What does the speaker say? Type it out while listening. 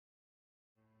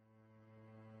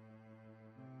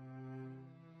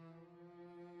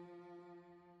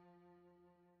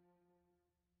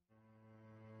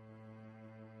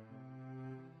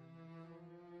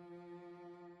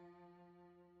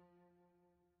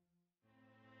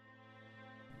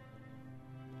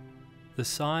The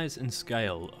size and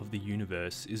scale of the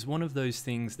universe is one of those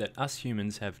things that us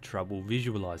humans have trouble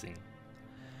visualizing.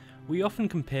 We often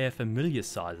compare familiar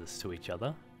sizes to each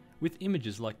other with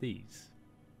images like these.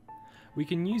 We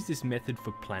can use this method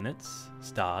for planets,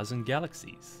 stars and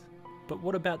galaxies, but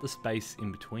what about the space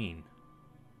in between?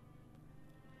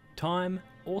 Time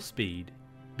or speed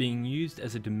being used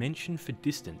as a dimension for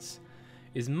distance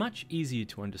is much easier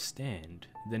to understand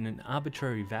than an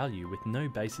arbitrary value with no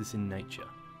basis in nature,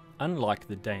 unlike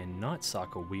the day and night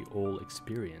cycle we all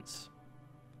experience.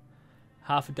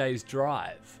 Half a day's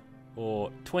drive,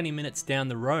 or 20 minutes down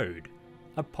the road,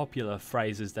 are popular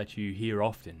phrases that you hear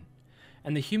often,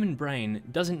 and the human brain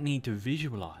doesn't need to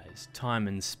visualize time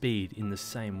and speed in the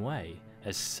same way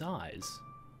as size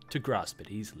to grasp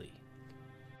it easily.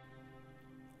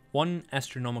 1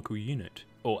 astronomical unit,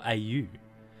 or AU,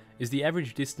 is the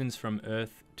average distance from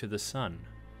Earth to the Sun,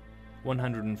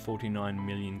 149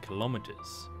 million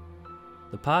kilometers.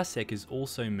 The parsec is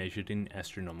also measured in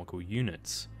astronomical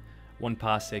units. 1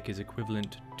 parsec is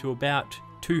equivalent to about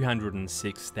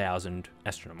 206,000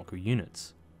 astronomical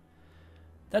units.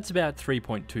 That's about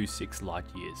 3.26 light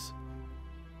years.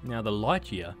 Now the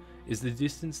light year is the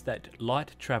distance that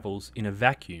light travels in a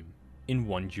vacuum in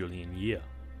 1 Julian year.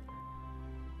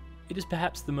 It is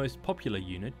perhaps the most popular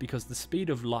unit because the speed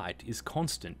of light is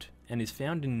constant and is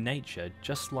found in nature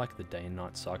just like the day and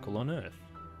night cycle on Earth.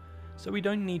 So we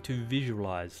don't need to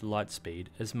visualize light speed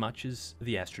as much as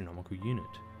the astronomical unit.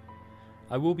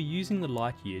 I will be using the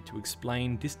light year to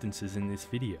explain distances in this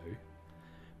video,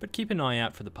 but keep an eye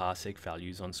out for the parsec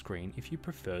values on screen if you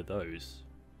prefer those.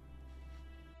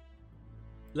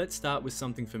 Let's start with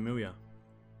something familiar.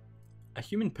 A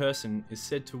human person is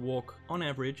said to walk, on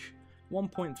average,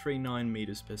 1.39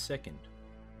 meters per second.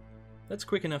 That's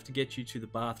quick enough to get you to the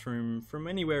bathroom from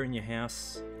anywhere in your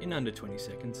house in under 20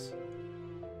 seconds.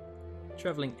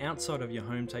 Travelling outside of your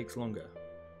home takes longer,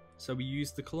 so we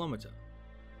use the kilometre.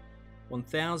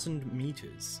 1,000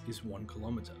 meters is 1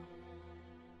 kilometre.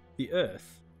 The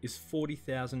Earth is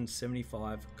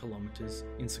 40,075 kilometers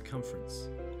in circumference,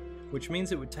 which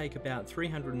means it would take about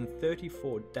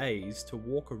 334 days to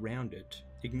walk around it,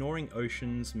 ignoring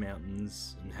oceans,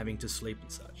 mountains, and having to sleep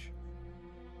and such.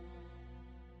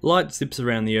 Light zips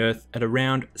around the Earth at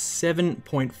around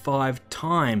 7.5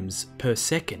 times per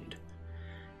second.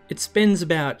 It spends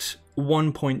about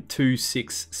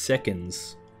 1.26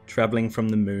 seconds travelling from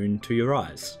the moon to your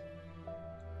eyes.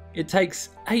 It takes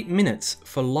 8 minutes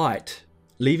for light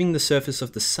leaving the surface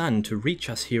of the sun to reach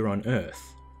us here on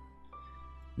Earth.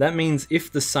 That means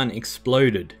if the sun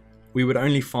exploded, we would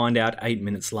only find out 8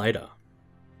 minutes later.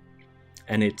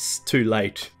 And it's too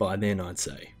late by then, I'd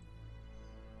say.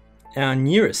 Our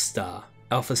nearest star,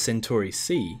 Alpha Centauri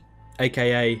C,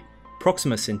 aka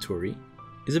Proxima Centauri,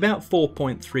 is about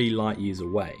 4.3 light years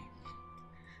away,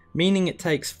 meaning it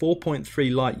takes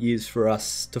 4.3 light years for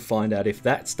us to find out if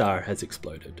that star has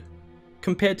exploded,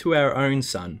 compared to our own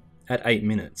sun at 8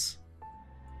 minutes.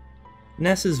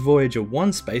 NASA's Voyager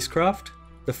 1 spacecraft,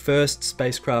 the first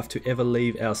spacecraft to ever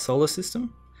leave our solar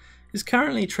system, is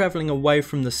currently travelling away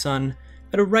from the sun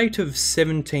at a rate of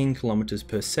 17 kilometers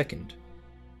per second.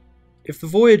 If the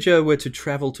Voyager were to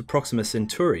travel to Proxima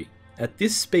Centauri, at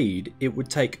this speed it would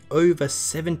take over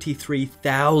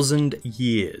 73,000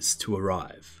 years to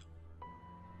arrive.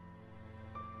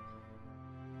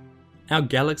 Our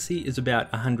galaxy is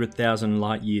about 100,000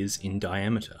 light years in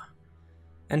diameter,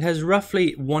 and has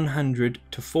roughly 100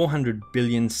 to 400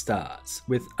 billion stars,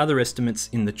 with other estimates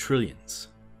in the trillions.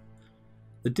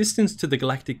 The distance to the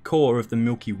galactic core of the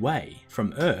Milky Way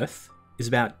from Earth is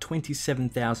about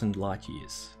 27,000 light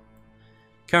years.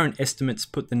 Current estimates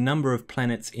put the number of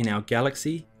planets in our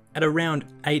galaxy at around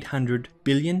 800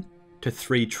 billion to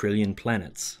 3 trillion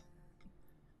planets.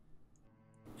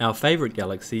 Our favourite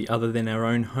galaxy other than our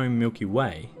own home Milky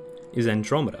Way is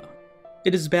Andromeda.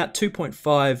 It is about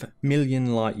 2.5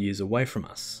 million light years away from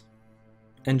us.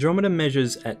 Andromeda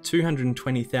measures at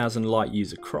 220,000 light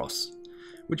years across,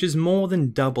 which is more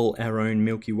than double our own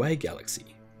Milky Way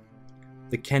galaxy.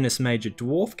 The Canis major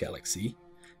dwarf galaxy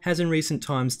has in recent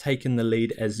times taken the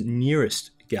lead as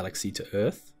nearest galaxy to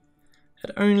Earth,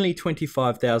 at only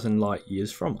 25,000 light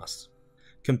years from us,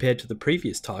 compared to the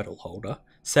previous title holder,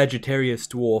 Sagittarius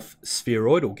dwarf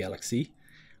Spheroidal galaxy,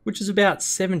 which is about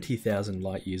 70,000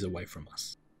 light years away from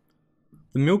us.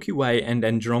 The Milky Way and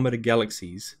Andromeda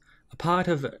galaxies are part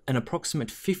of an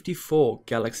approximate 54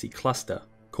 galaxy cluster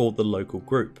called the Local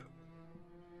Group.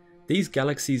 These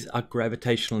galaxies are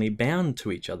gravitationally bound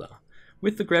to each other,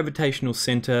 with the gravitational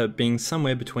centre being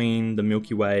somewhere between the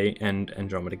Milky Way and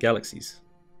Andromeda galaxies.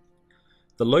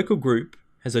 The Local Group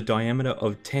has a diameter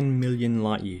of 10 million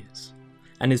light years,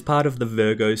 and is part of the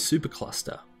Virgo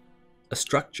Supercluster, a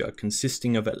structure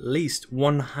consisting of at least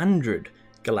 100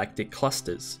 galactic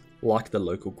clusters, like the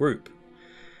local group,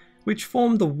 which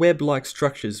form the web-like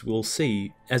structures we'll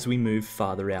see as we move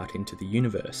farther out into the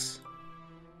universe.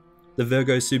 The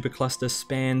Virgo supercluster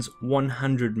spans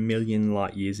 100 million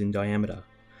light-years in diameter,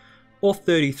 or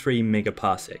 33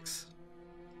 MegaParsecs.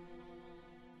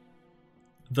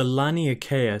 The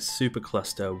Laniakea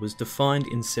supercluster was defined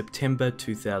in September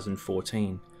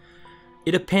 2014.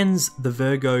 It appends the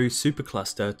Virgo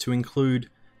supercluster to include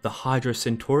the Hydra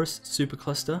Centaurus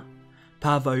supercluster,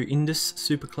 Parvo Indus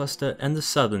supercluster, and the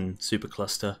Southern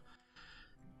supercluster.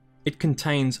 It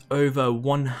contains over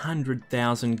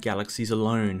 100,000 galaxies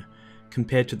alone,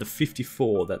 compared to the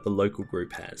 54 that the local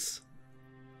group has.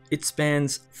 It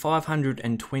spans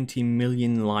 520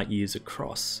 million light-years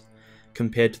across,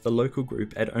 compared to the local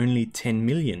group at only 10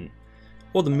 million,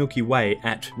 or the Milky Way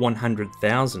at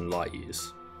 100,000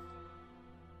 light-years.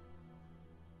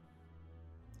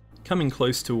 Coming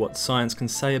close to what science can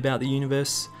say about the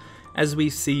universe, as we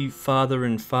see farther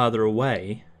and farther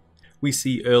away, we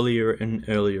see earlier and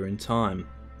earlier in time.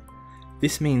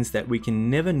 This means that we can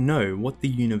never know what the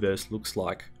universe looks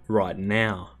like right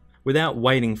now, without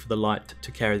waiting for the light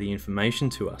to carry the information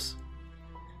to us.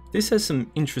 This has some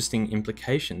interesting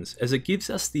implications, as it gives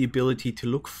us the ability to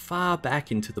look far back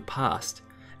into the past,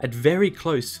 at very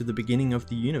close to the beginning of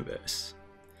the universe.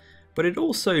 But it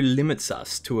also limits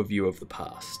us to a view of the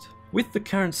past, with the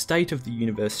current state of the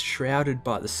universe shrouded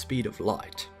by the speed of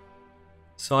light.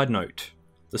 Side note,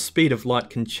 the speed of light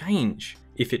can change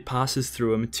if it passes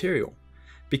through a material.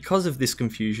 Because of this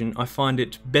confusion, I find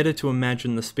it better to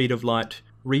imagine the speed of light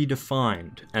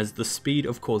redefined as the speed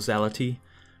of causality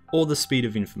or the speed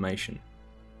of information.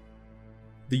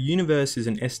 The universe is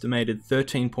an estimated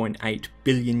 13.8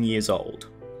 billion years old.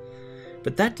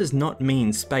 But that does not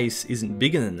mean space isn't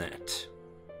bigger than that.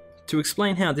 To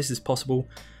explain how this is possible,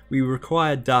 we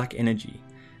require dark energy,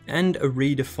 and a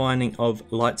redefining of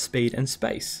light speed and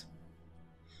space.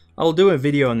 I'll do a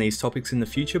video on these topics in the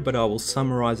future, but I will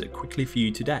summarize it quickly for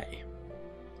you today.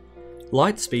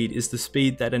 Light speed is the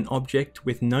speed that an object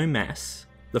with no mass,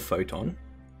 the photon,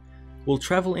 will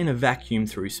travel in a vacuum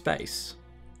through space.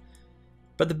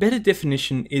 But the better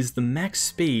definition is the max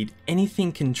speed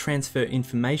anything can transfer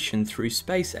information through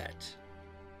space at.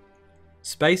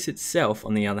 Space itself,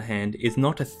 on the other hand, is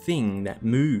not a thing that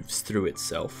moves through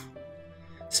itself,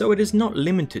 so it is not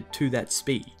limited to that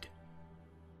speed.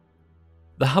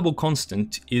 The Hubble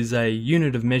constant is a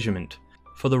unit of measurement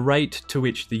for the rate to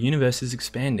which the universe is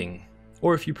expanding,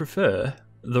 or if you prefer,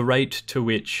 the rate to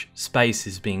which space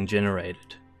is being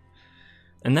generated.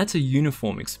 And that's a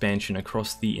uniform expansion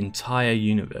across the entire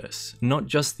universe, not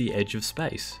just the edge of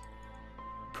space.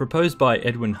 Proposed by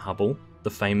Edwin Hubble,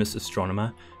 the famous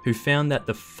astronomer, who found that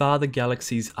the farther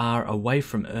galaxies are away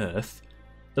from Earth,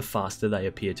 the faster they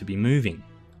appear to be moving.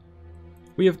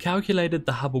 We have calculated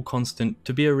the Hubble constant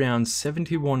to be around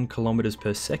 71 kilometers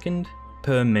per second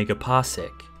per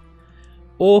megaparsec,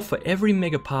 or for every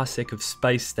megaparsec of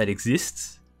space that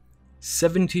exists,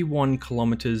 71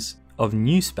 kilometers of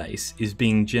new space is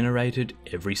being generated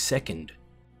every second.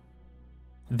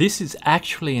 This is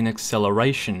actually an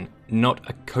acceleration, not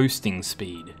a coasting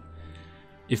speed.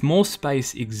 If more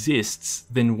space exists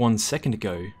than 1 second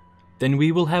ago, then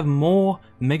we will have more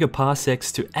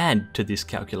megaparsecs to add to this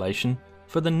calculation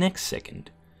for the next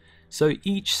second. So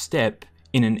each step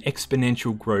in an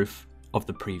exponential growth of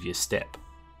the previous step.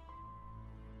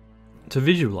 To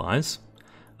visualize,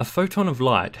 a photon of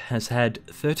light has had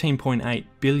 13.8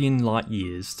 billion light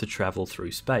years to travel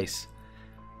through space.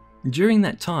 During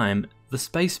that time, the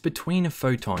space between a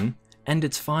photon and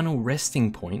its final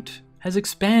resting point has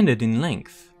expanded in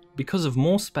length because of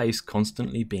more space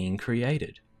constantly being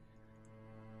created.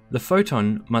 The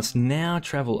photon must now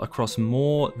travel across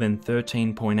more than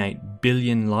 13.8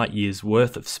 billion light years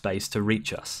worth of space to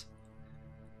reach us.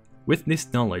 With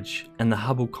this knowledge and the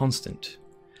Hubble constant,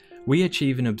 we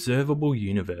achieve an observable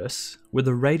universe with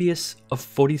a radius of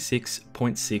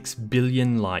 46.6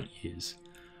 billion light years,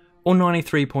 or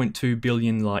 93.2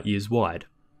 billion light years wide.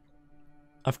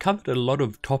 I've covered a lot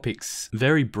of topics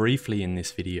very briefly in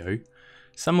this video,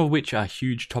 some of which are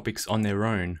huge topics on their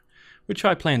own, which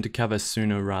I plan to cover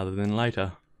sooner rather than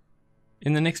later.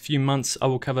 In the next few months I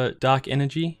will cover dark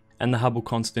energy and the Hubble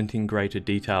constant in greater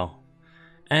detail,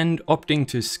 and opting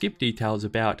to skip details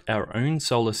about our own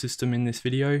solar system in this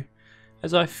video,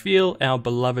 as I feel our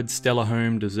beloved stellar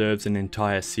home deserves an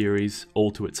entire series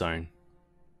all to its own.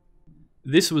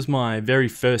 This was my very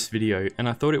first video, and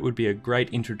I thought it would be a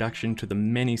great introduction to the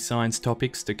many science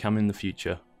topics to come in the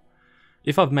future.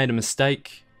 If I've made a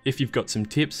mistake, If you've got some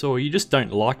tips or you just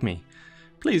don't like me,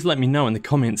 please let me know in the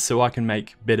comments so I can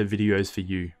make better videos for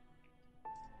you.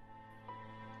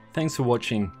 Thanks for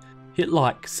watching. Hit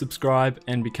like, subscribe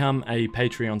and become a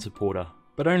Patreon supporter,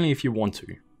 but only if you want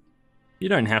to. You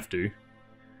don't have to.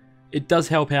 It does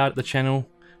help out the channel,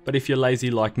 but if you're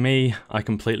lazy like me, I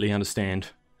completely understand.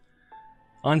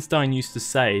 Einstein used to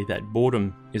say that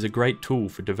boredom is a great tool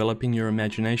for developing your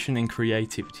imagination and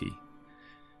creativity.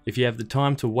 If you have the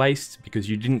time to waste because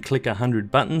you didn't click 100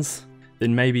 buttons,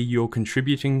 then maybe you're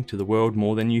contributing to the world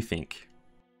more than you think.